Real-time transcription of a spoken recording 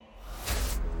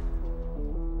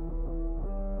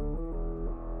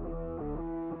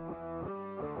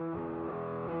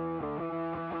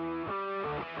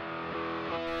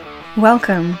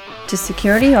Welcome to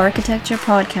Security Architecture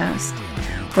Podcast,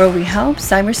 where we help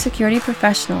cybersecurity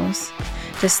professionals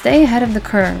to stay ahead of the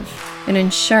curve and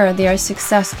ensure they are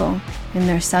successful in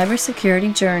their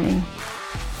cybersecurity journey.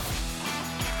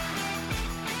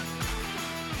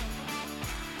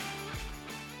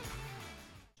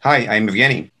 Hi, I'm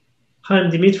Evgeny. Hi,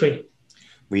 I'm Dimitri.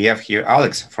 We have here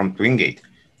Alex from Twingate.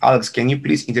 Alex, can you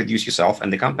please introduce yourself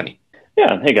and the company?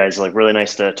 Yeah. Hey guys, really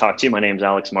nice to talk to you. My name is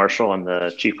Alex Marshall. I'm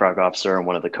the Chief Product Officer and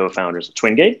one of the co-founders of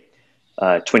Twingate.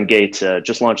 Twingate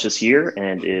just launched this year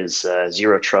and is a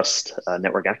zero trust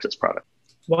network access product.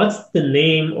 What's the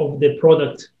name of the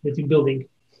product that you're building?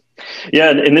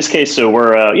 Yeah, in this case, so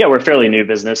we're a fairly new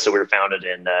business. So we were founded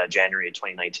in January of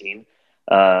 2019.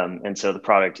 And so the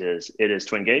product is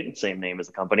Twingate, same name as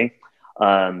the company.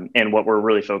 And what we're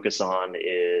really focused on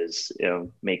is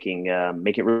make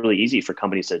it really easy for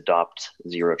companies to adopt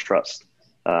zero trust.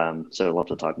 So I'd love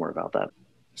to talk more about that.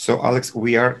 So Alex,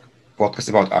 we are podcast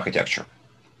about architecture,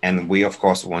 and we of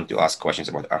course want to ask questions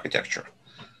about architecture.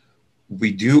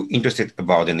 We do interested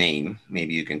about the name.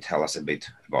 Maybe you can tell us a bit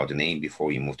about the name before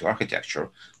we move to architecture.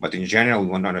 But in general, we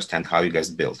want to understand how you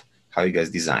guys build, how you guys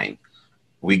design.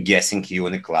 We're guessing you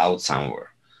in a cloud somewhere.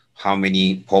 How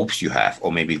many POPs you have,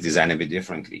 or maybe design a bit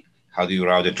differently. How do you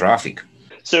route the traffic?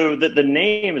 So the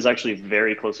name is actually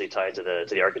very closely tied to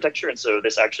the architecture. And so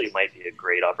this actually might be a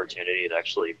great opportunity to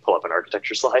actually pull up an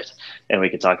architecture slide and we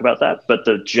can talk about that. But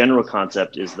the general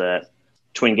concept is that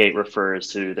Twingate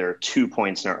refers to there are 2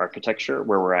 points in our architecture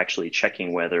where we're actually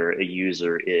checking whether a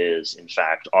user is in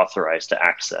fact authorized to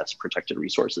access protected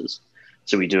resources.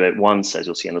 So we do it once, as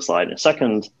you'll see on the slide in a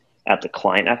second, at the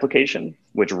client application,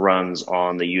 which runs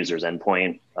on the user's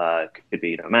endpoint. Could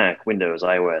be Mac, Windows,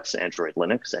 iOS, Android,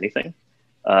 Linux, anything.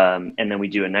 And then we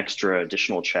do an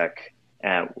additional check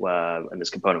at in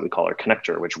this component we call our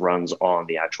connector, which runs on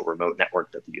the actual remote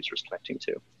network that the user is connecting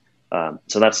to.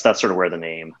 So that's sort of where the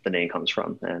name comes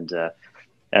from. And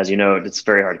as you know, it's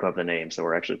very hard to come up with a name, so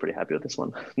we're actually pretty happy with this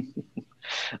one.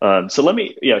 So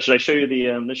should I show you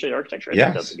the architecture? I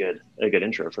think that's a good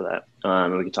intro for that.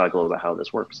 And we can talk a little about how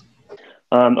this works.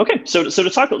 Okay, so to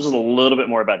talk just a little bit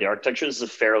more about the architecture, this is a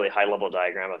fairly high level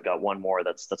diagram. I've got one more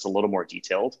that's a little more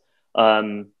detailed.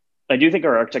 I do think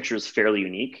our architecture is fairly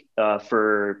unique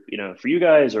for you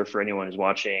guys or for anyone who's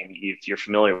watching. If you're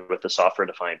familiar with the software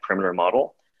defined perimeter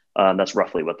model, that's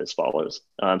roughly what this follows.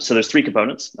 So there's 3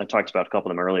 components. I talked about a couple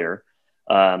of them earlier.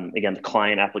 Again, the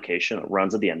client application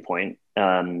runs at the endpoint,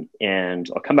 and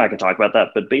I'll come back and talk about that.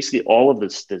 But basically, all of the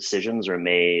decisions are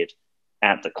made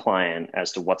at the client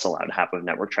as to what's allowed to happen with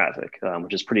network traffic,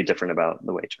 which is pretty different about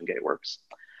the way Twingate works.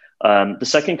 The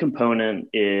second component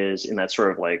is in that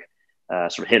sort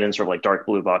of hidden, sort of like dark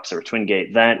blue box or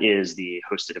Twingate. That is the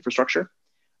hosted infrastructure.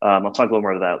 I'll talk a little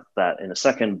more about that in a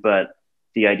second, but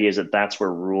the idea is that that's where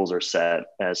rules are set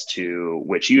as to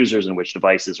which users and which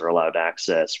devices are allowed to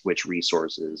access which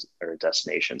resources or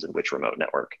destinations and which remote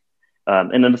network.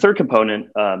 And then the third component,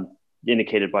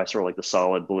 indicated by sort of like the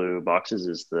solid blue boxes,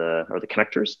 is the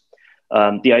connectors.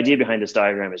 The idea behind this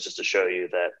diagram is just to show you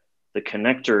that the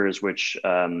connectors, which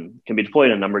can be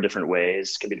deployed in a number of different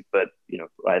ways, can be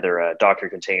either a Docker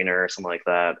container, something like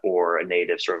that, or a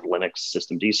native sort of Linux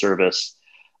system D service.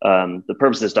 The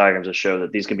purpose of this diagram is to show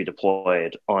that these can be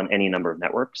deployed on any number of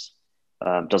networks.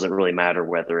 Doesn't really matter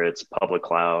whether it's public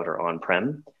cloud or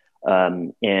on-prem.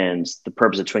 And the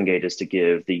purpose of Twingate is to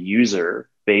give the user,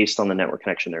 based on the network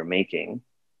connection they're making,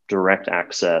 direct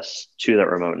access to that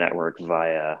remote network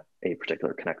via a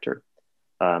particular connector.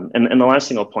 And the last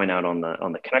thing I'll point out on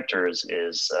the connectors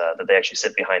is that they actually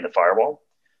sit behind the firewall.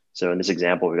 So in this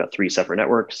example, we've got 3 separate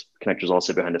networks. Connectors all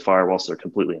sit behind the firewall, so they're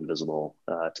completely invisible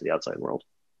to the outside world.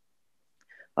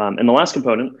 And the last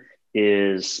component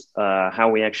is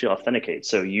how we actually authenticate.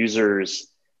 So users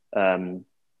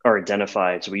are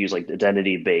identified. So we use like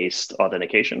identity-based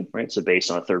authentication, right? So based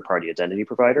on a third-party identity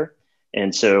provider.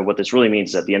 And so what this really means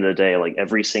is at the end of the day, like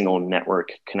every single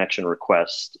network connection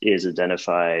request is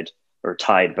identified or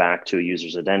tied back to a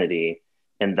user's identity.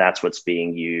 And that's what's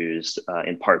being used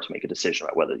in part to make a decision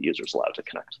about whether the user is allowed to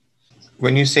connect.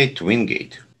 When you say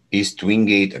Twingate, is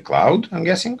Twingate a cloud, I'm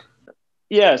guessing?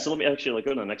 Yeah, so let me actually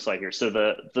go to the next slide here. So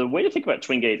the way to think about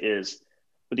Twingate is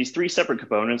with these 3 separate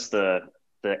components, the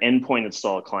endpoint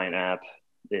install client app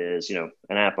is, an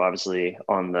app obviously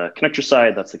on the connector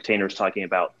side. That's the container is talking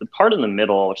about. The part in the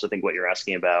middle, which I think what you're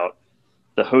asking about,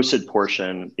 the hosted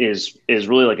portion is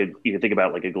really you can think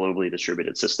about like a globally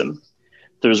distributed system.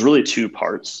 There's really 2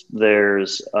 parts.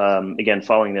 There's, again,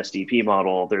 following the SDP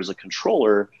model, there's a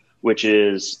controller, which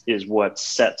is what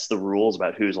sets the rules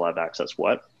about who's allowed to access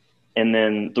what. And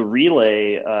then the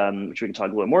relay, which we can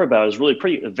talk a little more about, is really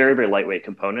a very, very lightweight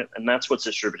component. And that's what's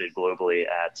distributed globally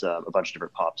at a bunch of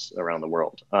different POPs around the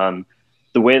world.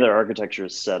 The way that our architecture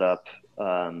is set up,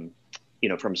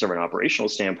 from sort of an operational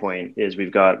standpoint, is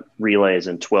we've got relays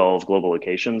in 12 global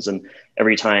locations. And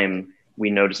every time we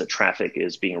notice that traffic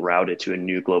is being routed to a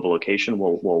new global location,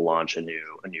 we'll launch a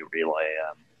new relay.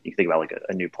 You can think about like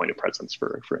a new point of presence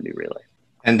for a new relay.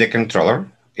 And the controller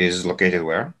is located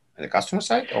where? The customer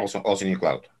side, also in your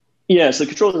cloud? Yeah, so the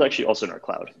controller is actually also in our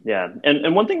cloud. Yeah,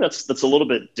 and one thing that's a little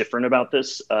bit different about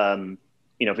this,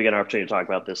 if we get an opportunity to talk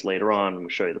about this later on, we'll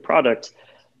show you the product.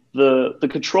 The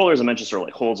controller, as I mentioned, sort of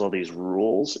like holds all these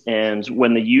rules, and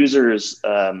when the users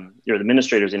or the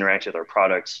administrators interact with our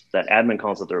products, that admin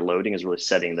console that they're loading is really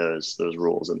setting those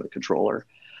rules in the controller.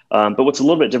 But what's a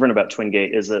little bit different about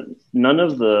TwinGate is that none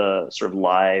of the sort of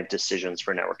live decisions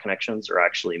for network connections are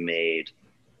actually made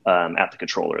at the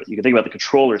controller. You can think about the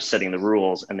controller setting the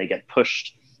rules, and they get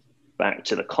pushed back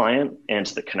to the client and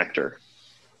to the connector.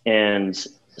 And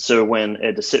so when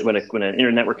an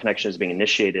internet network connection is being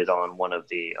initiated on one of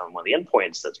the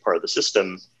endpoints that's part of the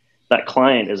system, that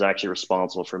client is actually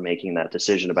responsible for making that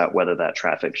decision about whether that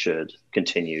traffic should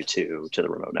continue to the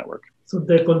remote network. So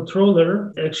the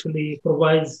controller actually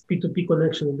provides P2P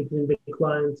connection between the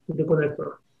client and the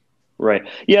connector. Right.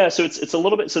 Yeah. So it's a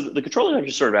little bit. So the controller is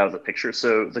actually sort of out of the picture.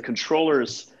 So the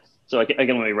controllers. So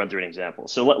again, let me run through an example.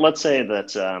 So let's say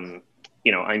that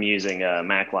I'm using a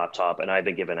Mac laptop and I've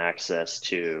been given access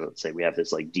to, let's say we have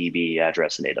this like DB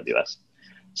address in AWS.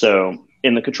 So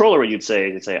in the controller, what you'd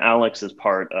say Alex is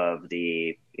part of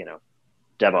the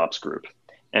DevOps group,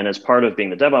 and as part of being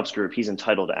the DevOps group, he's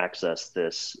entitled to access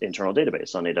this internal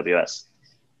database on AWS.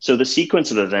 So the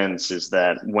sequence of events is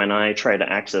that when I try to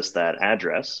access that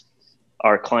address,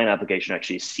 our client application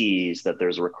actually sees that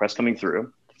there's a request coming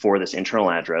through for this internal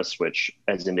address, which,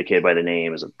 as indicated by the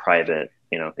name, is a private,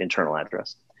 internal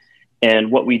address.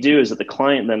 And what we do is that the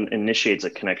client then initiates a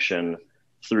connection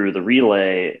through the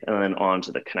relay and then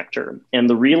onto the connector. And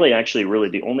the relay actually really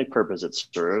the only purpose it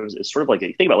serves is sort of like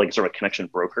think about like sort of a connection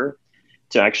broker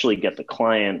to actually get the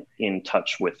client in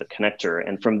touch with the connector.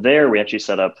 And from there, we actually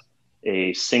set up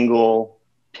a single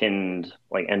pinned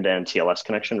like end-to-end TLS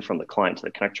connection from the client to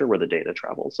the connector where the data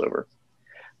travels over.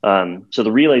 So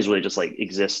the relays really just like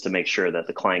exist to make sure that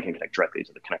the client can connect directly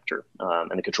to the connector,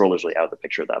 and the controller is really out of the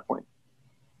picture at that point.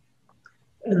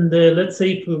 And let's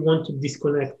say if we want to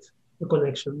disconnect the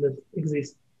connection that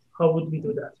exists, how would we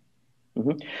do that?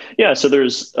 Mm-hmm. Yeah, so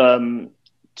there's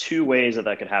two ways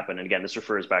that could happen. And again, this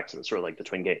refers back to the sort of like the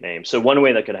TwinGate name. So one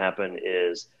way that could happen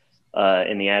is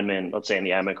in the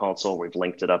admin console, we've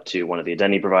linked it up to one of the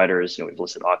identity providers. We've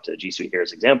listed Okta, G Suite here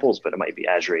as examples, but it might be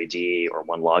Azure AD or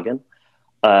OneLogin.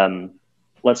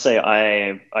 Let's say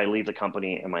I leave the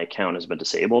company and my account has been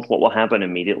disabled. What will happen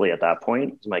immediately at that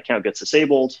point is my account gets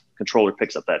disabled, controller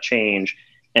picks up that change,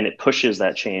 and it pushes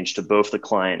that change to both the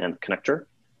client and the connector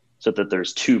so that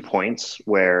there's 2 points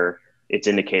where it's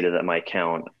indicated that my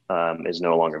account is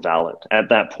no longer valid. At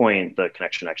that point, the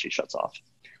connection actually shuts off.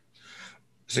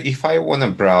 So if I want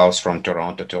to browse from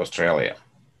Toronto to Australia,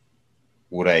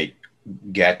 would I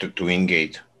get to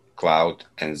TwinGate Cloud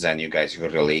and then you guys will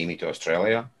relay me to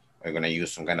Australia? Are you going to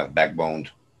use some kind of backbone?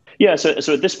 Yeah, so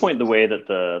at this point, the way that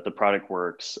the product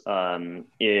works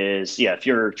is, if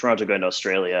you're Toronto going to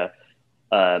Australia,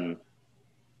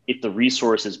 if the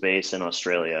resource is based in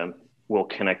Australia, we'll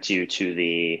connect you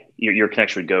to your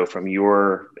connection would go from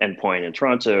your endpoint in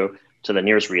Toronto to the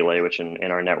nearest relay, which in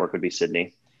our network would be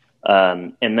Sydney.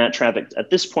 And that traffic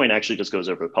at this point actually just goes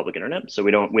over the public internet. So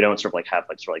we don't sort of like have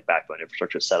like backbone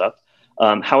infrastructure set up.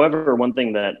 However, one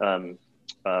thing that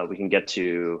we can get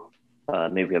to,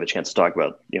 maybe we have a chance to talk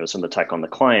about, some of the tech on the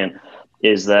client,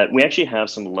 is that we actually have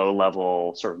some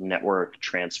low-level sort of network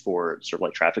transport, sort of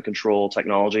like traffic control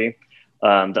technology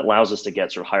that allows us to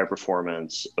get sort of higher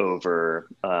performance over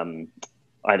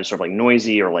either sort of like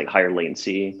noisy or like higher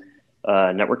latency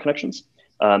network connections.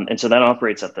 And so that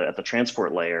operates at the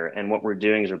transport layer. And what we're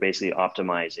doing is we're basically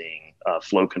optimizing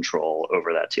flow control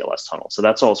over that TLS tunnel. So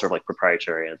that's all sort of like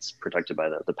proprietary, and it's protected by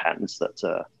the patents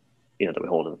that we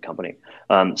hold in the company.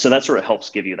 So that sort of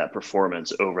helps give you that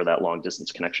performance over that long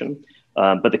distance connection.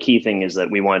 But the key thing is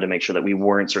that we wanted to make sure that we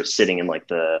weren't sort of sitting in like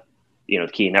the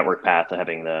key network path of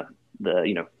having the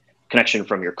connection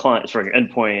from your client, from your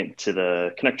endpoint to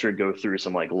the connector go through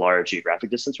some like large geographic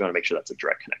distance. We want to make sure that's a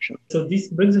direct connection. So this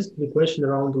brings us to the question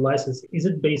around the license. Is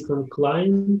it based on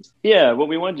client? Yeah, what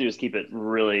we want to do is keep it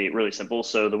really, really simple.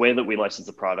 So the way that we license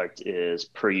the product is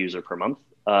per user per month.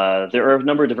 There are a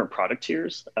number of different product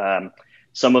tiers.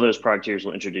 Some of those product tiers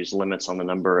will introduce limits on the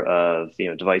number of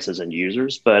devices and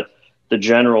users, but the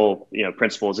general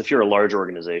principle is if you're a large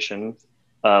organization,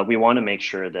 we want to make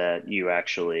sure that you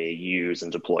actually use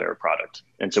and deploy our product.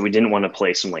 And so we didn't want to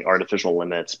place some like artificial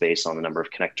limits based on the number of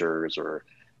connectors or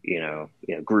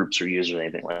groups or users or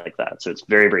anything like that. So it's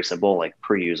very, very simple, like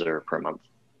per user per month.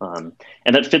 And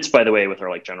that fits, by the way, with our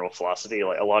like general philosophy.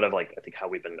 Like a lot of like I think how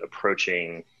we've been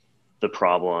approaching the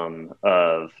problem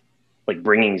of like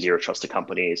bringing zero trust to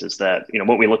companies is that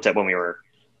what we looked at when we were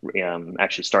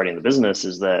actually starting the business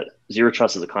is that zero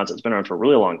trust as a concept has been around for a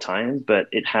really long time, but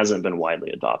it hasn't been widely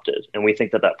adopted. And we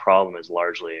think that problem is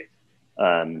largely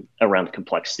around the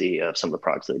complexity of some of the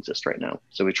products that exist right now.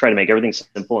 So we try to make everything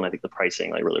simple, and I think the pricing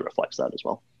like really reflects that as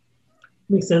well.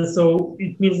 Makes sense. So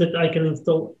it means that I can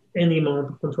install any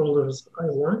amount of controllers I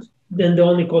want. Then the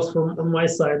only cost on my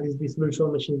side is this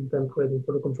virtual machine that I'm creating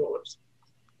for the controllers.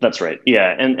 That's right.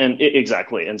 Yeah.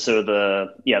 Exactly. And so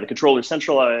the controller is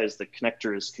centralized, the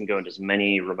connectors can go into as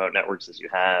many remote networks as you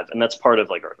have. And that's part of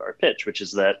like our pitch, which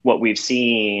is that what we've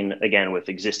seen again with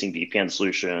existing VPN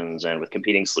solutions and with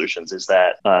competing solutions is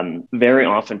that very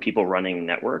often people running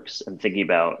networks and thinking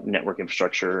about network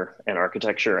infrastructure and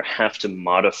architecture have to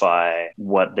modify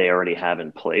what they already have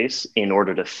in place in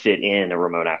order to fit in a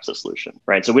remote access solution.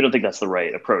 Right. So we don't think that's the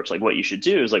right approach. Like what you should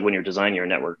do is like when you're designing your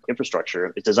network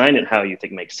infrastructure, design it how you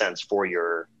think makes sense for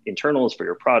your internals, for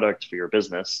your product, for your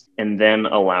business, and then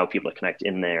allow people to connect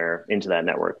into that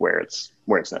network where it's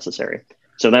necessary.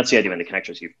 So that's the idea in the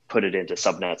connectors. You put it into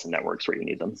subnets and networks where you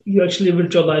need them. You're actually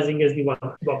virtualizing SD-WAN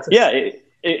boxes. Yeah,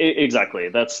 exactly.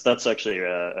 That's actually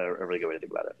a really good way to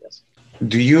think about it. Yes.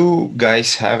 Do you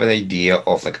guys have an idea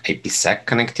of like IPsec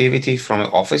connectivity from an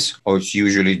office, or it's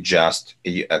usually just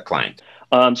a client?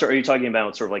 So are you talking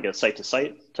about sort of like a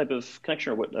site-to-site type of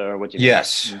connection, or what do you mean?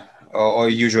 Yes. Or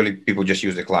usually people just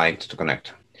use the client to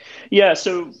connect? Yeah,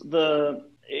 so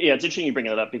it's interesting you bring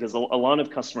that up because a lot of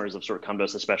customers have sort of come to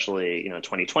us, especially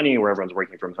 2020, where everyone's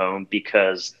working from home,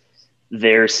 because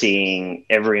they're seeing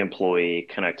every employee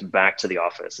connect back to the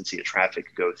office and see the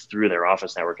traffic go through their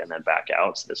office network and then back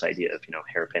out. So this idea of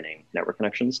hairpinning network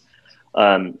connections,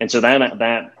 and so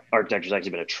that architecture has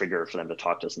actually been a trigger for them to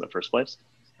talk to us in the first place.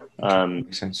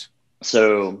 Makes sense.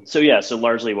 So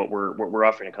largely what we're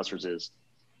offering to customers is,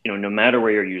 no matter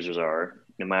where your users are,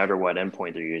 no matter what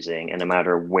endpoint they're using, and no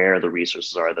matter where the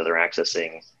resources are that they're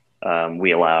accessing,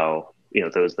 we allow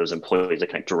those employees to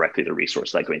connect directly to the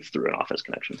resource without going through an office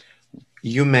connection.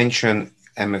 You mentioned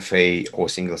MFA or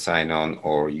single sign-on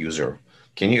or user.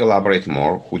 Can you elaborate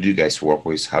more? Who do you guys work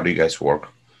with? How do you guys work?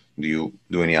 Do you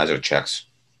do any other checks?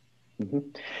 Mm-hmm.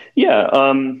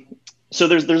 Yeah. So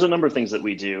there's a number of things that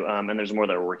we do, and there's more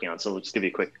that we're working on. So let's give you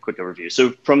a quick overview.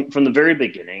 So from the very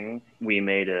beginning, we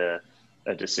made a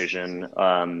decision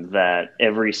that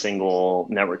every single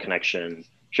network connection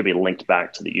should be linked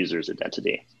back to the user's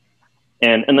identity.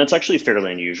 And that's actually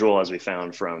fairly unusual, as we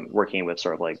found from working with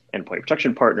sort of like endpoint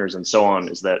protection partners and so on,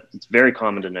 is that it's very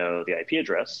common to know the IP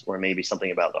address or maybe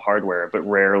something about the hardware, but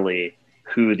rarely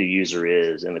who the user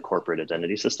is in the corporate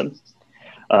identity system.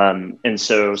 And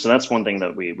so that's one thing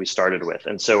that we started with.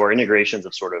 And so our integrations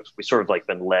have sort of like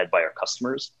been led by our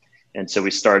customers. And so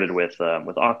we started with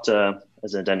Okta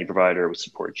as an identity provider. We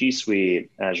support G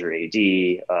Suite, Azure AD,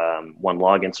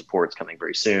 OneLogin support's coming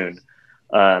very soon.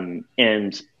 And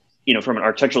from an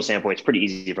architectural standpoint, it's pretty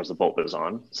easy for us to bolt those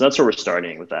on. So that's where we're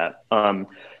starting with that.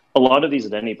 A lot of these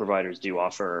identity providers do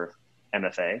offer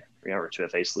MFA or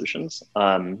 2FA solutions.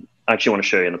 I actually want to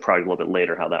show you in the product a little bit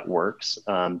later how that works.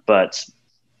 But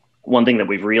one thing that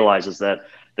we've realized is that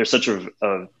there's such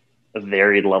a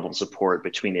varied level of support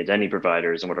between the identity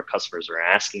providers, and what our customers are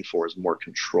asking for is more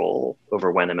control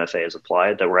over when MFA is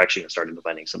applied, that we're actually going to start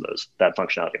implementing some of that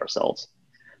functionality ourselves.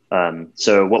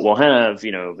 So what we'll have,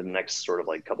 the next sort of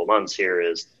like couple months here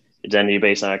is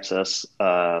identity-based access,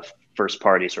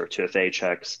 first-party sort of 2FA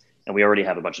checks, and we already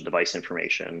have a bunch of device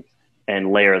information,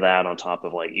 and layer that on top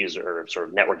of like user sort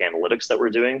of network analytics that we're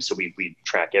doing. So we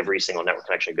track every single network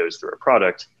connection that goes through a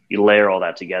product. You layer all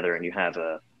that together, and you have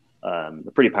a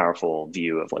pretty powerful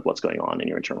view of like what's going on in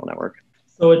your internal network.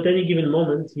 So at any given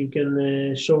moment, you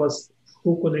can show us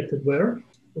who connected where,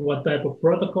 what type of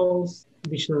protocols,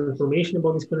 additional information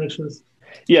about these connections.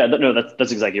 Yeah,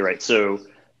 that's exactly right. So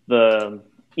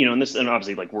and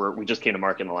obviously like we just came to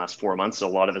market in the last 4 months, so a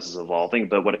lot of this is evolving.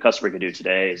 But what a customer can do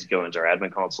today is go into our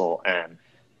admin console and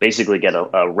basically get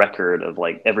a record of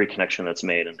like every connection that's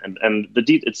made, and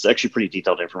it's actually pretty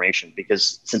detailed information,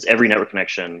 because since every network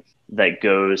connection that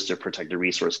goes to protect a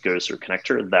resource goes through a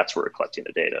connector, that's where we're collecting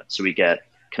the data. So we get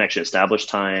connection establish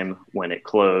time, when it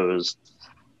closed,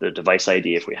 the device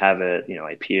ID if we have it,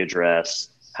 IP address,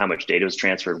 how much data was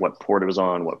transferred, what port it was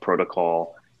on, what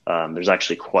protocol. there's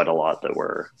actually quite a lot that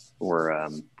we're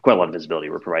quite a lot of visibility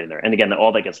we're providing there. And again,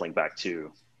 all that gets linked back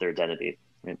to their identity.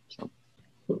 Right? So.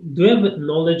 Do you have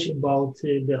knowledge about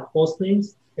the host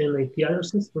names and IP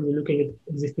addresses when you're looking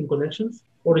at existing connections,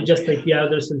 or just IP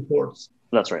address and ports?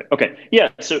 That's right. Okay. Yeah.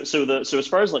 So as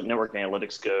far as like network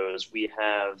analytics goes, we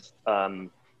have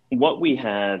what we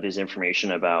have is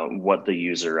information about what the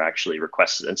user actually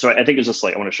requested. And so I think it's just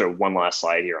like I want to show one last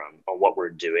slide here on what we're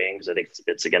doing, because I think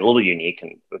it's again a little unique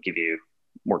and will give you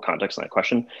more context on that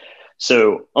question.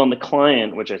 So on the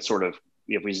client, which I sort of,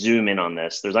 if we zoom in on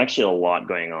this, there's actually a lot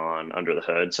going on under the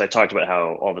hood. So I talked about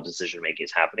how all the decision making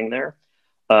is happening there.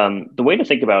 The way to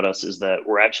think about us is that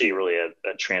we're actually really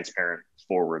a transparent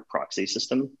forward proxy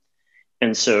system.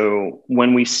 And so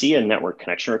when we see a network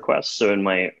connection request, so in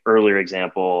my earlier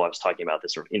example, I was talking about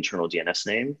this sort of internal DNS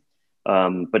name.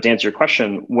 But to answer your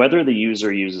question, whether the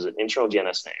user uses an internal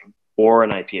DNS name or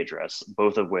an IP address,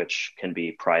 both of which can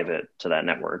be private to that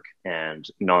network and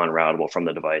non-routable from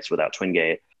the device without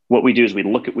TwinGate, what we do is we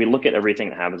look at everything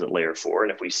that happens at layer 4.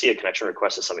 And if we see a connection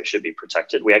request that something should be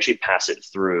protected, we actually pass it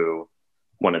through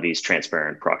one of these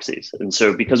transparent proxies. And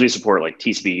so because we support like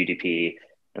TCP, UDP,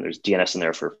 and there's DNS in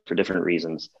there for different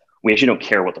reasons, we actually don't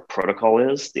care what the protocol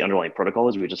is, the underlying protocol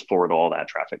is, we just forward all that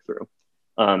traffic through.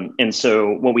 And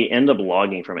so what we end up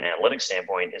logging from an analytics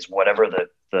standpoint is whatever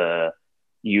the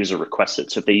user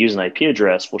requested. So if they use an IP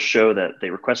address, we'll show that they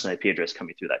request an IP address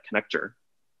coming through that connector,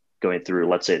 going through,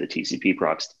 let's say, the TCP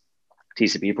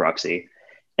proxy,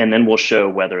 and then we'll show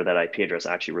whether that IP address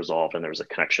actually resolved and there was a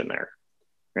connection there.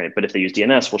 Right. But if they use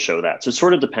DNS, we'll show that. So it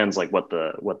sort of depends like what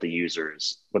the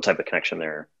users, what type of connection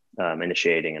they're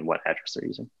initiating and what address they're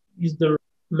using. Is there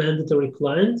mandatory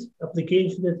client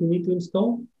application that you need to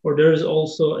install, or there is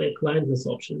also a clientless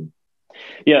option?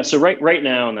 Yeah. So right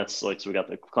now, and that's like, so we got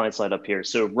the client slide up here.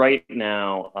 So right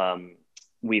now,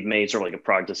 we've made sort of like a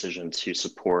product decision to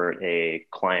support a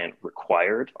client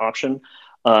required option.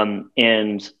 That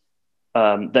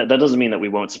doesn't mean that we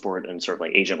won't support an sort of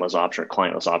like agentless option or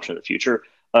clientless option in the future.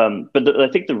 But I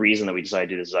think the reason that we decided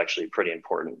to do this is actually pretty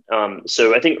important.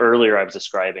 So I think earlier I was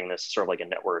describing this sort of like a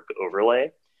network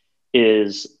overlay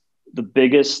is the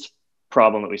biggest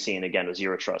problem that we see, and again, with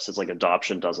zero trust, is like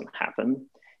adoption doesn't happen.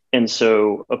 And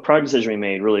so a product decision we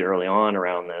made really early on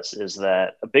around this is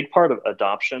that a big part of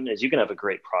adoption is you can have a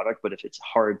great product, but if it's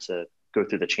hard to go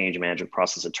through the change management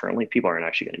process internally, people aren't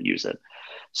actually going to use it.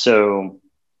 So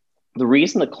the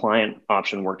reason the client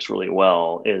option works really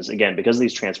well is, again, because of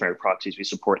these transparent proxies, we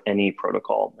support any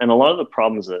protocol. And a lot of the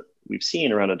problems that we've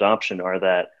seen around adoption are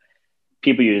that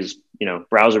people use,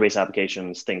 browser-based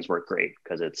applications, things work great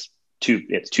because it's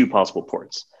two possible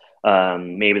ports.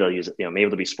 Maybe they'll use, maybe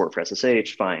there'll be support for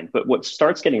SSH, fine. But what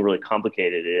starts getting really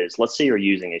complicated is, let's say you're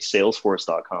using a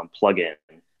Salesforce.com plugin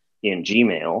in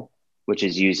Gmail, which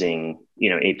is using,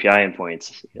 API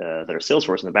endpoints that are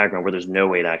Salesforce in the background, where there's no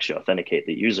way to actually authenticate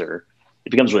the user.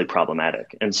 It becomes really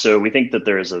problematic. And so we think that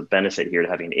there's a benefit here to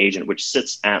having an agent which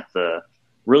sits at the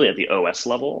OS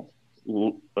level,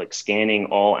 like scanning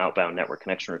all outbound network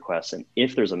connection requests. And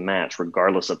if there's a match,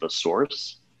 regardless of the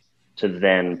source, to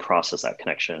then process that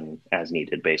connection as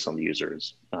needed based on the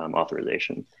user's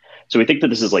authorization. So we think that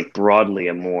this is like broadly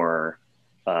a more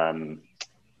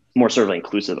sort of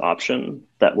inclusive option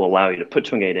that will allow you to put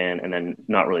TwinGate in and then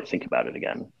not really think about it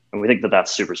again. And we think that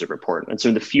that's super, super important. And so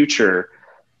in the future,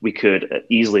 we could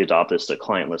easily adopt this to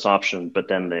clientless option, but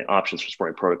then the options for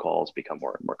supporting protocols become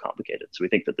more and more complicated. So we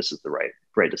think that this is the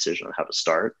right decision on how to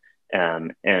start.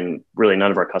 And really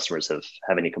none of our customers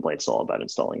have any complaints at all about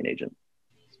installing an agent.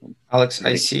 So, Alex,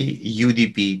 I see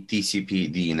UDP,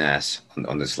 TCP, DNS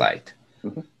on the slide.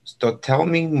 Mm-hmm. So tell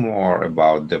me more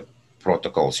about the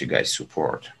protocols you guys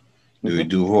support. Do you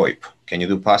do VoIP? Can you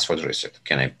do password reset?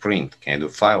 Can I print? Can I do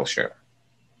file share?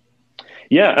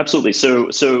 Yeah, absolutely.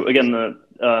 So again,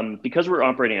 because we're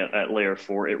operating at layer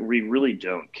 4, we really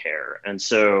don't care. And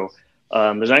so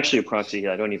there's actually a proxy we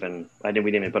didn't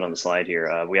even put on the slide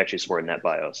here. We actually support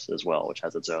NetBIOS as well, which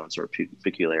has its own sort of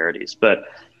peculiarities. But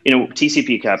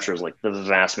TCP captures like the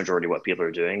vast majority of what people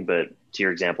are doing. But to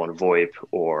your example on VoIP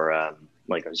or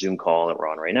like our Zoom call that we're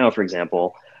on right now, for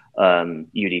example,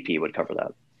 UDP would cover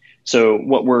that. So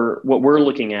what we're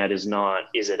looking at is not,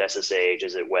 is it SSH,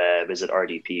 is it web, is it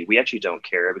RDP? We actually don't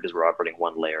care because we're operating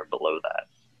one layer below that.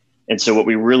 And so what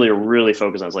we really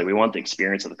focus on is like, we want the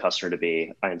experience of the customer to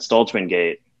be, I installed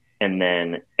TwinGate and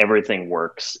then everything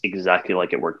works exactly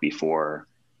like it worked before,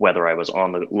 whether I was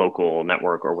on the local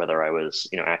network or whether I was,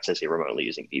 accessing remotely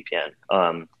using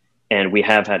VPN. And we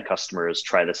have had customers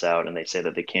try this out and they say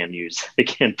that they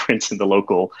can print in the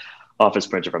local office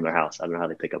printer from their house. I don't know how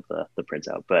they pick up the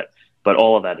printout, but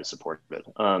all of that is supported.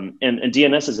 And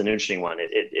DNS is an interesting one.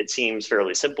 It seems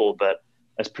fairly simple, but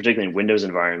as particularly in Windows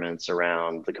environments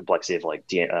around the complexity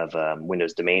of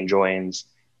Windows domain joins,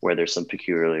 where there's some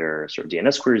peculiar sort of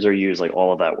DNS queries are used, like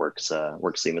all of that works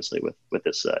seamlessly with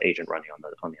this agent running on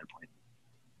the endpoint.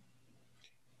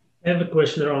 I have a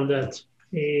question around that.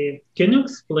 Can you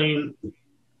explain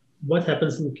what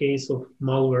happens in case of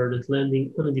malware that's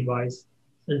landing on a device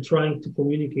and trying to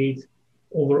communicate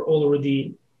over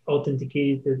already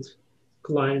authenticated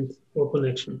client or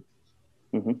connection?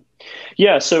 Mm-hmm.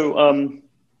 Yeah, so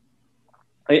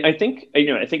I think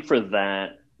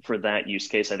for that use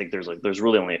case, I think there's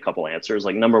really only a couple answers.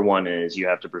 Like number one is you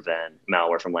have to prevent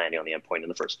malware from landing on the endpoint in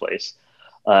the first place.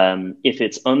 If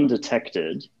it's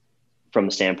undetected from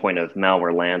the standpoint of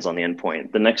malware lands on the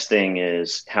endpoint, the next thing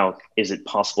is how is it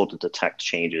possible to detect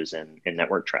changes in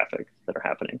network traffic that are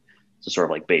happening? So sort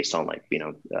of like based on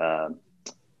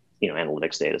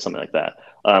analytics data, something like that.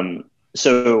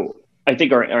 So I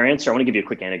think our answer, I want to give you a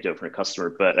quick anecdote from a customer,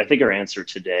 but I think our answer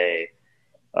today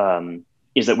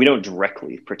is that we don't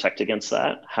directly protect against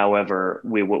that. However,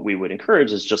 what we would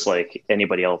encourage is just like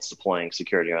anybody else deploying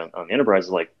security on the enterprise,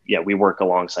 we work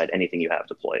alongside anything you have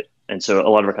deployed. And so a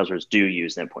lot of our customers do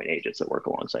use endpoint agents that work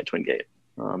alongside TwinGate.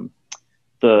 One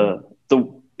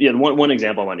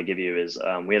example I want to give you is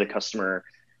we had a customer,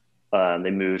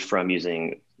 they moved from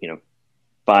using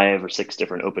 5 or 6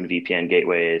 different OpenVPN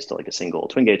gateways to like a single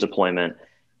TwinGate deployment.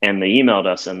 And they emailed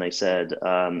us and they said,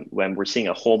 when we're seeing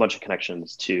a whole bunch of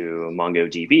connections to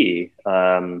MongoDB,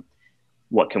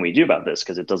 what can we do about this?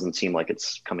 Because it doesn't seem like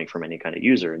it's coming from any kind of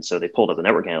user. And so they pulled up the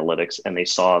network analytics and they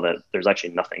saw that there's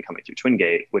actually nothing coming through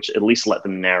TwinGate, which at least let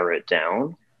them narrow it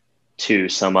down to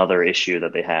some other issue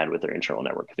that they had with their internal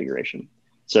network configuration.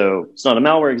 So it's not a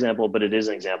malware example, but it is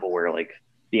an example where like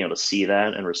being able to see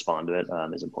that and respond to it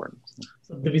is important.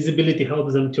 So the visibility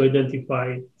helps them to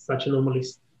identify such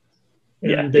anomalies.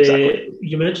 And exactly.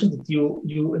 You mentioned that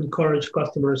you encourage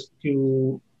customers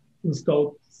to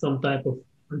install some type of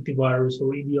antivirus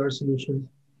or EDR solution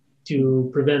to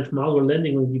prevent malware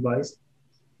landing on the device.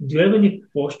 Do you have any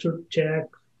posture check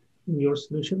in your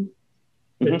solution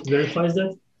that verifies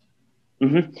that?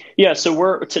 Mm-hmm. Yeah,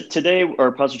 so today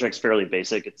our posture check is fairly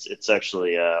basic. It's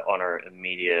actually on our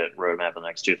immediate roadmap in the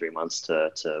next 2-3 months to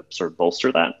sort of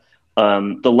bolster that.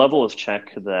 The level of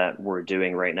check that we're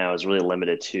doing right now is really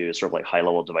limited to sort of like high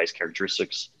level device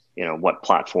characteristics. What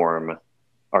platform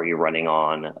are you running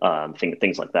on?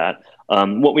 Things like that.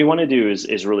 What we want to do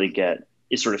is really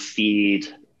sort of feed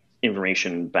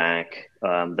information back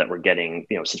that we're getting.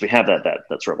 Since we have that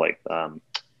sort of like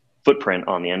footprint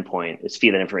on the endpoint, is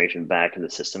feed that information back into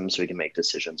the system so we can make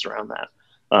decisions around that.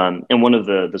 And one of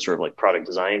the sort of like product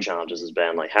design challenges has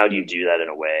been like, how do you do that in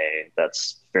a way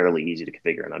that's fairly easy to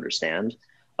configure and understand?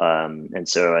 And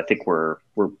so I think we're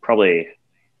probably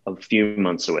a few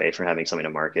months away from having something to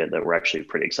market that we're actually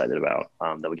pretty excited about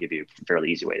that would give you a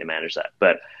fairly easy way to manage that.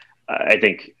 But I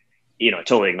think, I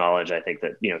totally acknowledge, I think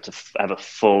that, to have a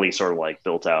fully sort of like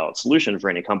built out solution for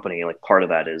any company, like part of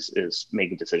that is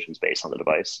making decisions based on the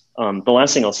device. The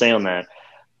last thing I'll say on that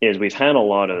is we've had a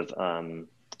lot of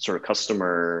sort of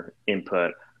customer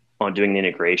input on doing the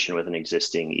integration with an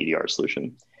existing EDR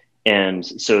solution. And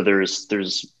so there's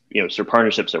sort of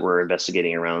partnerships that we're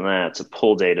investigating around that to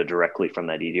pull data directly from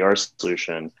that EDR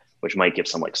solution, which might give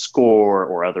some like score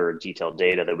or other detailed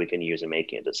data that we can use in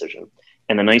making a decision.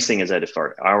 And the nice thing is that if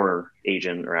our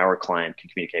agent or our client can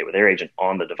communicate with their agent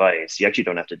on the device, you actually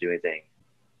don't have to do anything.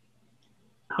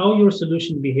 How your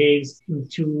solution behaves in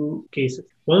 2 cases.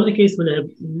 One of the cases when I have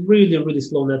really, really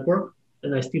slow network,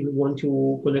 and I still want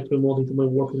to connect remotely to my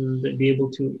work and be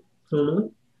able to normally.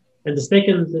 And the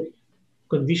second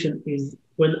condition is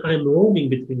when I'm roaming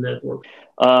between networks.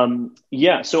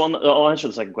 So I'll answer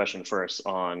the second question first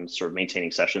on sort of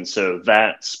maintaining sessions. So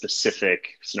that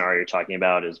specific scenario you're talking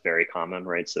about is very common,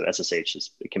 right? So SSH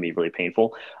it can be really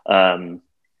painful. One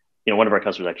of our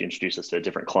customers actually introduced us to a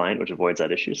different client, which avoids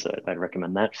that issue. So I'd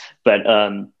recommend that.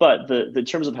 But the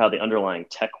terms of how the underlying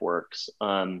tech works,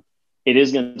 it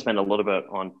is going to depend a little bit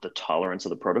on the tolerance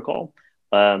of the protocol.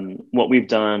 What we've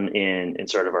done in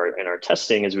our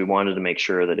testing is we wanted to make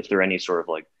sure that if there are any sort of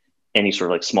like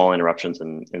small interruptions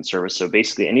in service, so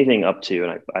basically anything up to,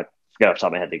 and I forgot off the top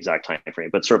of my head the exact time frame,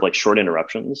 but sort of like short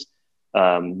interruptions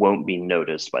won't be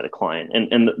noticed by the client.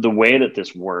 And the way that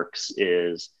this works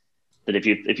is that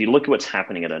if you look at what's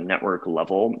happening at a network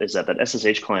level, is that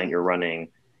SSH client you're running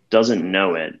doesn't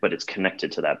know it, but it's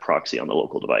connected to that proxy on the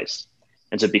local device.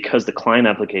 And so because the client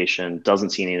application doesn't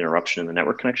see any interruption in the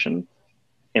network connection,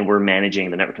 and we're managing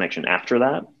the network connection after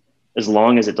that, as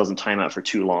long as it doesn't time out for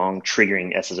too long,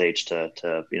 triggering SSH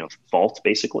to fault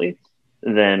basically,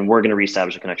 then we're going to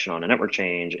reestablish a connection on a network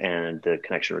change, and the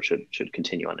connection should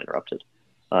continue uninterrupted.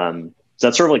 So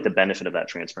that's sort of like the benefit of that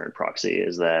transparent proxy,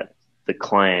 is that the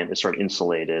client is sort of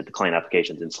insulated, the client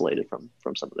application is insulated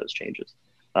from some of those changes.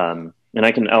 And I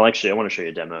want to show you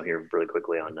a demo here really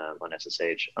quickly on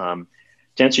SSH.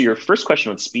 To answer your first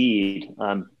question on speed,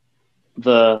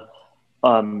 the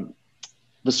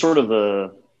sort of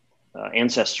the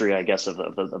ancestry, I guess, of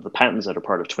the patents that are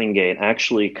part of TwinGate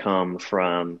actually come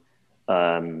from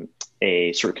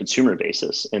a sort of consumer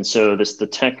basis. And so the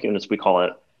tech, and we call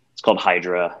it, it's called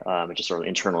Hydra, which is sort of an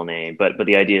internal name. But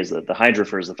the idea is that the Hydra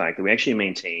refers to the fact that we actually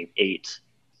maintain 8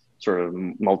 sort of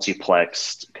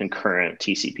multiplexed concurrent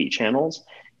TCP channels.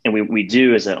 And we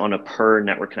do is that on a per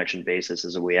network connection basis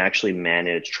is that we actually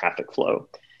manage traffic flow.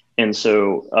 And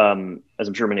so, as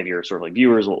I'm sure many of your sort of like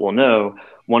viewers will know,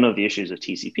 one of the issues of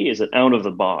TCP is that out of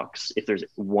the box, if there's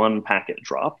one packet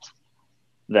dropped,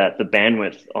 that the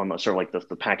bandwidth on the sort of like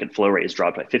the packet flow rate is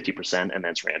dropped by 50% and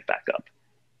then it's ramped back up,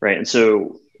 right? And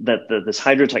so this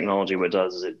Hydra technology, what it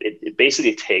does is it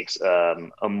basically takes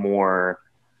a more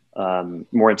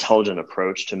intelligent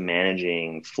approach to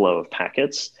managing flow of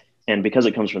packets. And because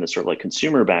it comes from this sort of like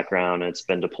consumer background, it's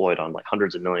been deployed on like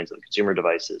hundreds of millions of consumer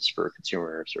devices for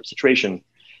consumer sort of situation.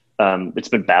 It's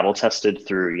been battle tested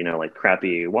through, like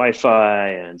crappy Wi-Fi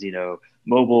and,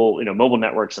 mobile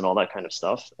networks and all that kind of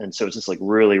stuff. And so it's just like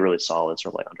really, really solid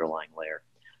sort of like underlying layer.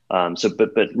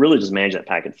 But really just manage that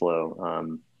packet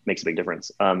flow makes a big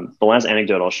difference. The last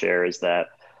anecdote I'll share is that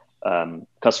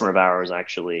customer of ours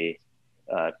actually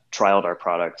trialed our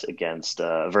product against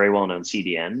a very well-known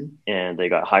CDN, and they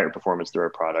got higher performance through our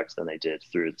products than they did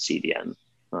through the CDN.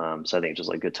 So I think it's just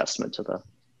like a good testament to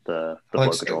the flow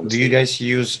control. Do you guys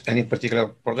use any particular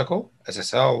protocol,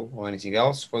 SSL or anything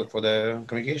else for the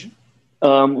communication?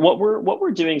 What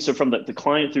we're doing, so from the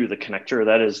client through the connector,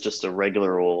 that is just a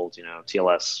regular old,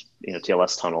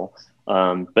 TLS tunnel.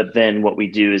 But then what we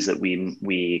do is that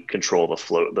we control the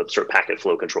flow, the sort of packet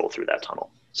flow control through that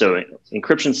tunnel. So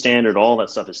encryption standard, all that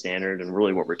stuff is standard. And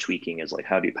really what we're tweaking is like,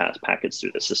 how do you pass packets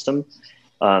through the system?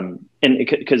 And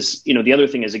because, the other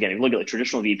thing is, again, if you look at like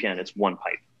traditional VPN, it's one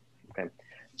pipe. Okay.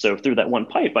 So through that one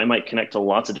pipe, I might connect to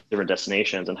lots of different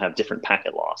destinations and have different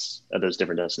packet loss at those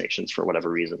different destinations for whatever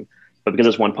reason. But because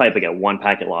it's one pipe, I get one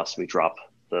packet loss, we drop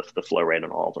the flow rate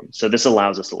on all of them. So this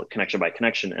allows us to look connection by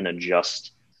connection and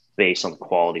adjust based on the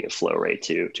quality of flow rate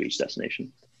to each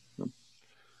destination.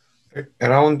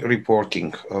 Around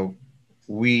reporting,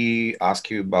 we ask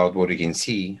you about what you can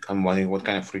see. I'm wondering what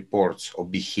kind of reports or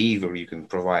behavior you can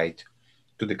provide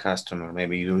to the customer.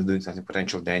 Maybe you're doing something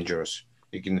potential dangerous.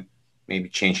 You can maybe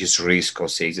change his risk or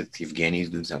say that Evgeny is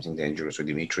doing something dangerous, or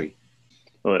Dimitri.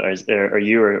 Well, are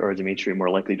you or Dimitri more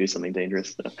likely to do something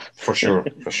dangerous? For sure.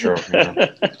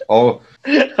 Yeah. Oh,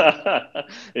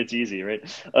 it's easy, right?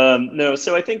 No,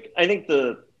 so I think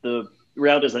the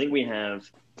reality is, I think we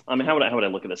have. I mean, how would I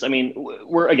look at this? I mean,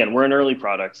 we're an early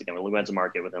product. Again, we went to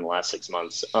market within the last 6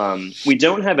 months. We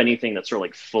don't have anything that's sort of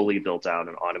like fully built out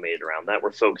and automated around that.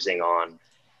 We're focusing on,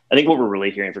 I think what we're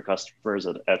really hearing for customers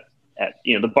at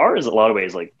the bar is a lot of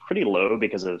ways like pretty low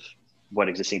because of what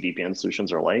existing VPN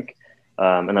solutions are like.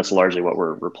 And that's largely what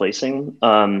we're replacing,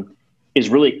 is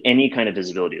really any kind of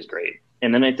visibility is great.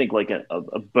 And then I think like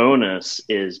a bonus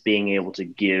is being able to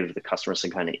give the customer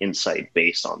some kind of insight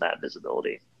based on that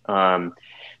visibility.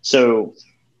 So,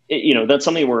 that's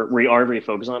something we are very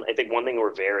focused on. I think one thing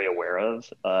we're very aware of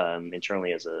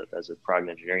internally as a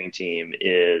product engineering team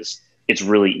is it's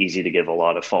really easy to give a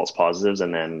lot of false positives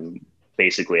and then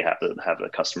basically have the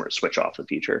customer switch off the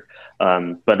feature.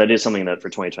 But that is something that for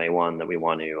 2021 that we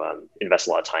want to invest a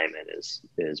lot of time in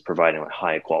is providing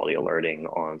high quality alerting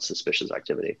on suspicious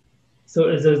activity. So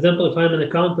as an example, if I'm an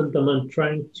accountant and I'm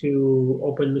trying to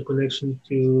open the connection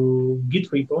to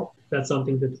Git repo, that's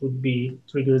something that would be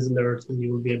triggers alerts and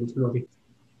you will be able to notice.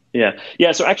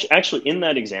 Yeah. So actually in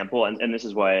that example, and this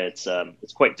is why it's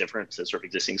quite different to sort of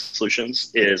existing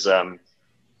solutions, is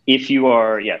if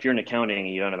you're in accounting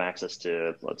and you don't have access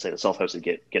to, let's say, the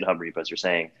self-hosted GitHub repo, as you're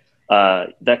saying,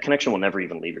 that connection will never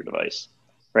even leave your device,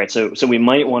 right? So we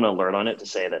might want to alert on it to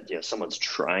say that someone's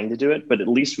trying to do it, but at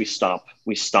least we stop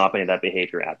any of that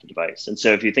behavior at the device. And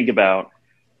so if you think about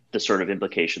the sort of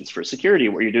implications for security,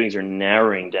 what you're doing is you're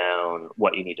narrowing down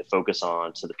what you need to focus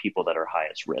on to the people that are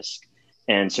highest risk.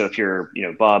 And so if you're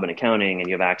Bob in accounting and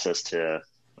you have access to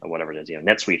whatever it is,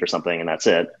 NetSuite or something, and that's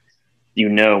it,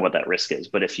 what that risk is.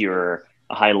 But if you're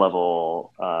a high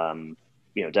level,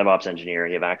 DevOps engineer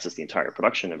and you have access to the entire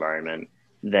production environment,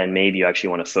 then maybe you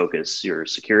actually want to focus your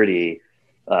security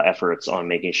efforts on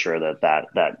making sure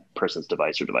that person's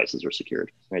device or devices are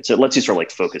secured, right? So it lets you sort of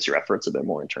like focus your efforts a bit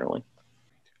more internally.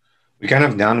 We're kind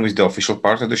of done with the official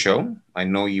part of the show. I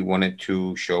know you wanted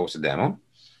to show us a demo,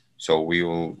 so we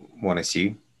will want to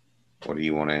see what do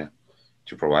you want to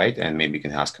provide, and maybe you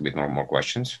can ask a bit more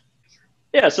questions.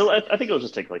 Yeah, so I think it'll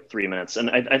just take like 3 minutes. And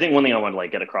I think one thing I want to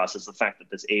like get across is the fact that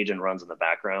this agent runs in the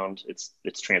background.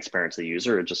 It's transparent to the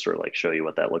user. It just sort of like show you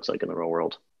what that looks like in the real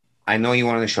world. I know you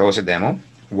wanted to show us a demo.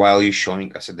 While you're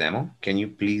showing us a demo, can you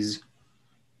please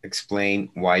explain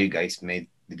why you guys made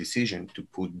the decision to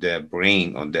put the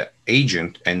brain on the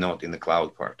agent and not in the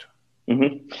cloud part?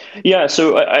 Mm-hmm. Yeah,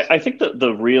 so I think that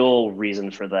the real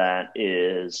reason for that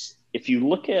is if you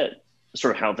look at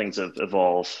sort of how things have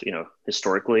evolved,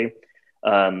 historically,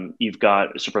 you've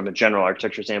got, so from a general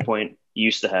architecture standpoint, you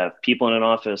used to have people in an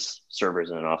office,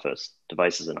 servers in an office,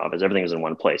 devices in an office, everything was in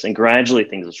one place. And gradually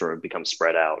things have sort of become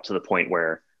spread out to the point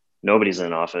where nobody's in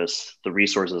an office, the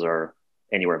resources are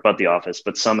anywhere but the office,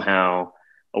 but somehow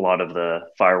a lot of the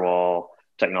firewall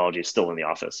technology is still in the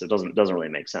office. It doesn't really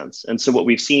make sense. And so what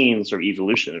we've seen sort of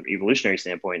evolutionary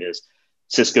standpoint is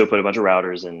Cisco put a bunch of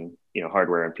routers and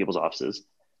hardware in people's offices.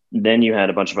 Then you had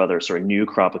a bunch of other sort of new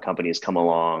crop of companies come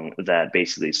along that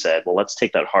basically said, well, let's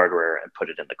take that hardware and put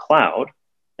it in the cloud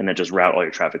and then just route all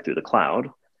your traffic through the cloud.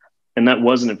 And that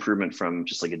was an improvement from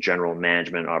just like a general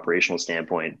management operational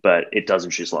standpoint, but it does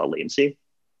introduce a lot of latency.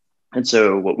 And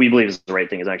so what we believe is the right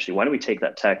thing is actually, why don't we take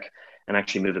that tech and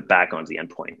actually move it back onto the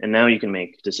endpoint? And now you can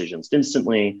make decisions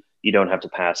instantly. You don't have to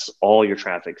pass all your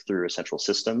traffic through a central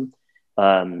system.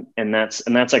 And that's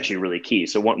actually really key.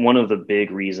 So one of the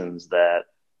big reasons that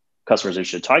customers who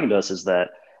should talking to us is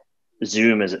that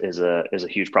Zoom is a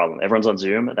huge problem. Everyone's on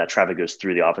Zoom. That traffic goes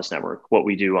through the office network. What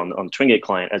we do on the TwinGate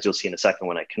client, as you'll see in a second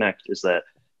when I connect, is that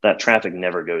traffic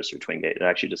never goes through TwinGate. It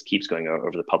actually just keeps going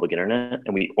over the public internet,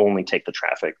 and we only take the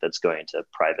traffic that's going to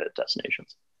private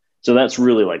destinations. So that's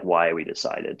really like why we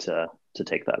decided to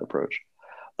take that approach.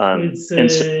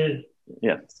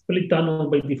 Split tunnel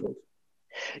by default.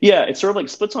 Yeah, it's sort of like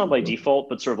split tunnel by default,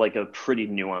 but sort of like a pretty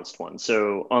nuanced one.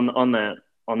 So on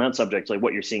that subject, like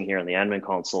what you're seeing here in the admin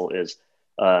console is,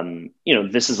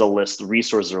 this is a list, the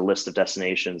resources are a list of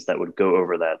destinations that would go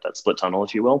over that split tunnel,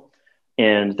 if you will.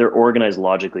 And they're organized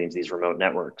logically into these remote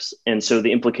networks. And so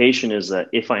the implication is that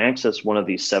if I access one of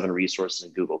these 7 resources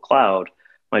in Google Cloud,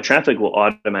 my traffic will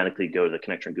automatically go to the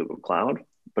connector in Google Cloud.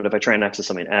 But if I try and access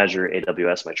something in Azure,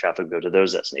 AWS, my traffic will go to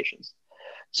those destinations.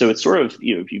 So it's sort of,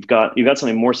 you've got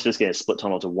something more sophisticated, split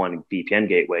tunnel to one VPN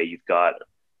gateway. You've got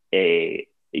a,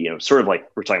 sort of like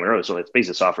we're talking about earlier. So it's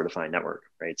basically a software defined network,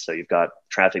 right? So you've got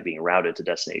traffic being routed to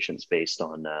destinations based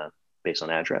on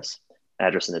address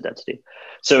and identity.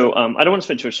 So I don't want to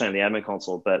spend too much time in the admin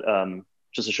console, but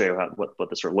just to show you what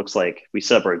this sort of looks like, we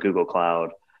set up our Google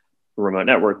Cloud remote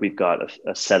network. We've got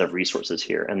a set of resources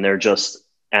here, and they're just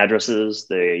addresses.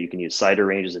 You can use CIDR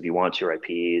ranges if you want to, or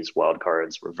IPs,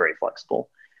 wildcards. We're very flexible.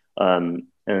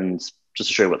 And just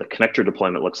to show you what the connector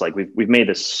deployment looks like, we've made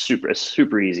this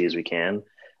super easy as we can.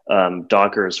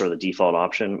 Docker is sort of the default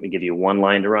option. We give you one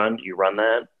line to run. You run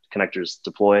that, connector's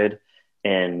deployed,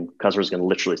 and customers can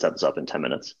literally set this up in 10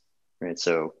 minutes, right?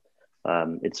 So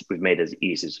we've made it as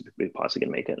easy as we possibly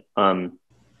can make it.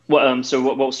 So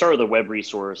we'll start with a web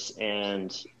resource,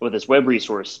 and with this web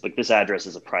resource, like this address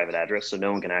is a private address, so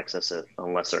no one can access it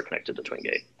unless they're connected to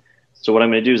TwinGate. So what I'm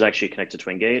going to do is actually connect to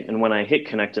TwinGate, and when I hit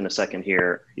connect in a second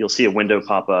here, you'll see a window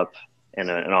pop up and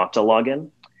an Okta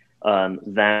login.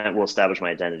 That will establish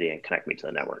my identity and connect me to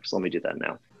the network. So let me do that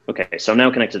now. Okay, so I'm now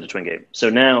connected to TwinGate. So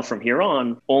now from here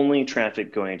on, only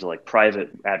traffic going to like private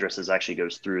addresses actually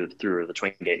goes through the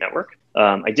TwinGate network.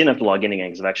 I didn't have to log in again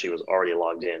because I actually was already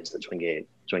logged into the TwinGate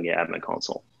admin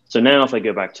console. So now if I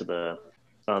go back to the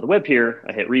web here,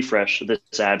 I hit refresh,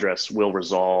 this address will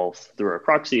resolve through our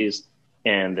proxies,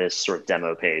 and this sort of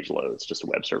demo page loads, just a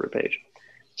web server page.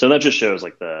 So that just shows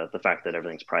like the fact that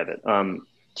everything's private.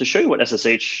 To show you what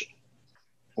SSH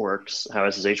works, how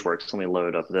SSH works, let me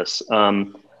load up this.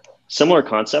 Similar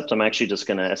concept, I'm actually just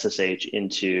going to SSH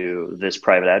into this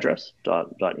private address,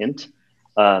 .int.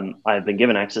 I've been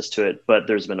given access to it, but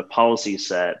there's been a policy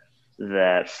set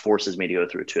that forces me to go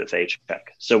through a 2FA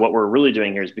check. So what we're really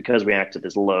doing here is, because we act at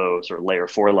this low sort of layer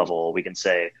 4 level, we can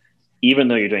say, even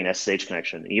though you're doing an SSH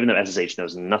connection, even though SSH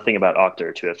knows nothing about Okta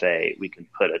or 2FA, we can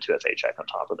put a 2FA check on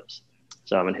top of this.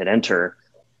 So I'm going to hit enter,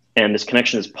 and this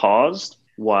connection is paused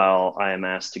while I am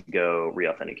asked to go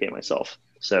re-authenticate myself.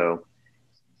 So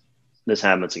this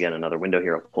happens again, another window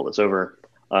here. I'll pull this over.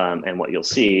 And what you'll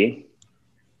see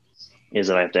is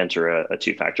that I have to enter a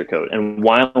 2-factor code. And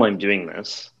while I'm doing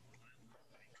this,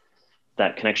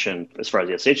 that connection, as far as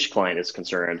the SSH client is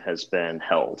concerned, has been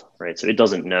held, right? So it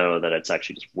doesn't know that it's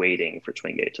actually just waiting for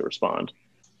TwinGate to respond.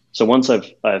 So once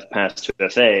I've passed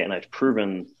 2FA and I've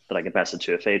proven that I can pass a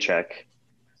 2FA check,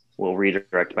 we'll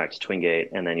redirect back to TwinGate,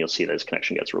 and then you'll see that his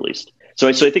connection gets released. So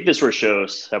I think this sort of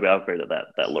shows how we operate at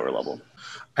that lower level.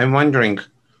 I'm wondering,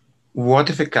 what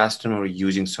if a customer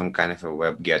using some kind of a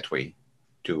web gateway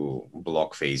to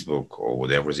block Facebook or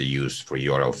whatever they use for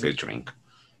URL filtering?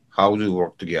 How do you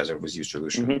work together with your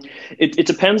solution? Mm-hmm. It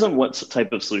depends on what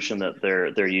type of solution that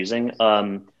they're using.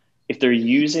 If they're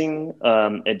using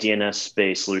a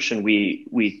DNS-based solution,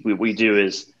 what we do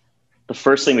is the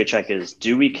first thing we check is,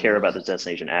 do we care about this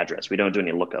destination address? We don't do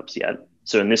any lookups yet.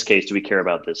 So in this case, do we care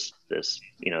about this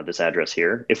address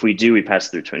here? If we do, we pass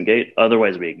through TwinGate.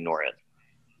 Otherwise, we ignore it.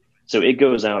 So it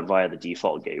goes out via the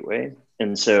default gateway,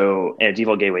 and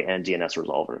default gateway and DNS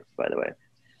resolver, by the way.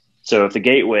 So if the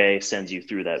gateway sends you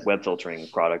through that web filtering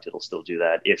product, it'll still do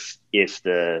that. If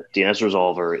the DNS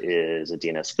resolver is a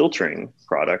DNS filtering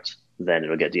product, then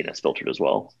it'll get DNS filtered as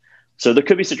well. So there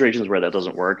could be situations where that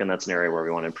doesn't work, and that's an area where we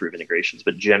want to improve integrations.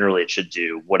 But generally, it should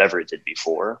do whatever it did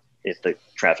before if the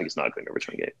traffic is not going over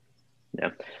TwinGate. Yeah.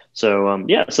 So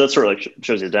so that sort of like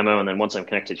shows you the demo. And then once I'm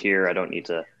connected here, I don't need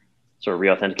to sort of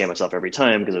re-authenticate myself every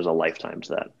time because there's a lifetime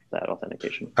to that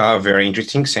authentication. Very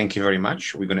interesting. Thank you very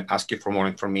much. We're going to ask you for more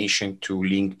information to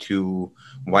link to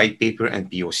white paper and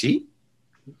POC.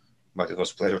 But it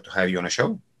was a pleasure to have you on the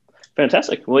show.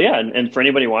 Fantastic. Well, yeah. And for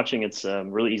anybody watching, it's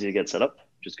really easy to get set up.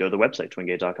 Just go to the website,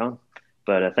 twingate.com.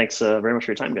 But thanks very much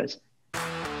for your time, guys.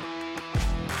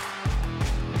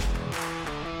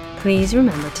 Please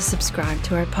remember to subscribe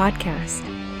to our podcast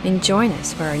and join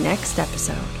us for our next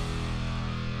episode.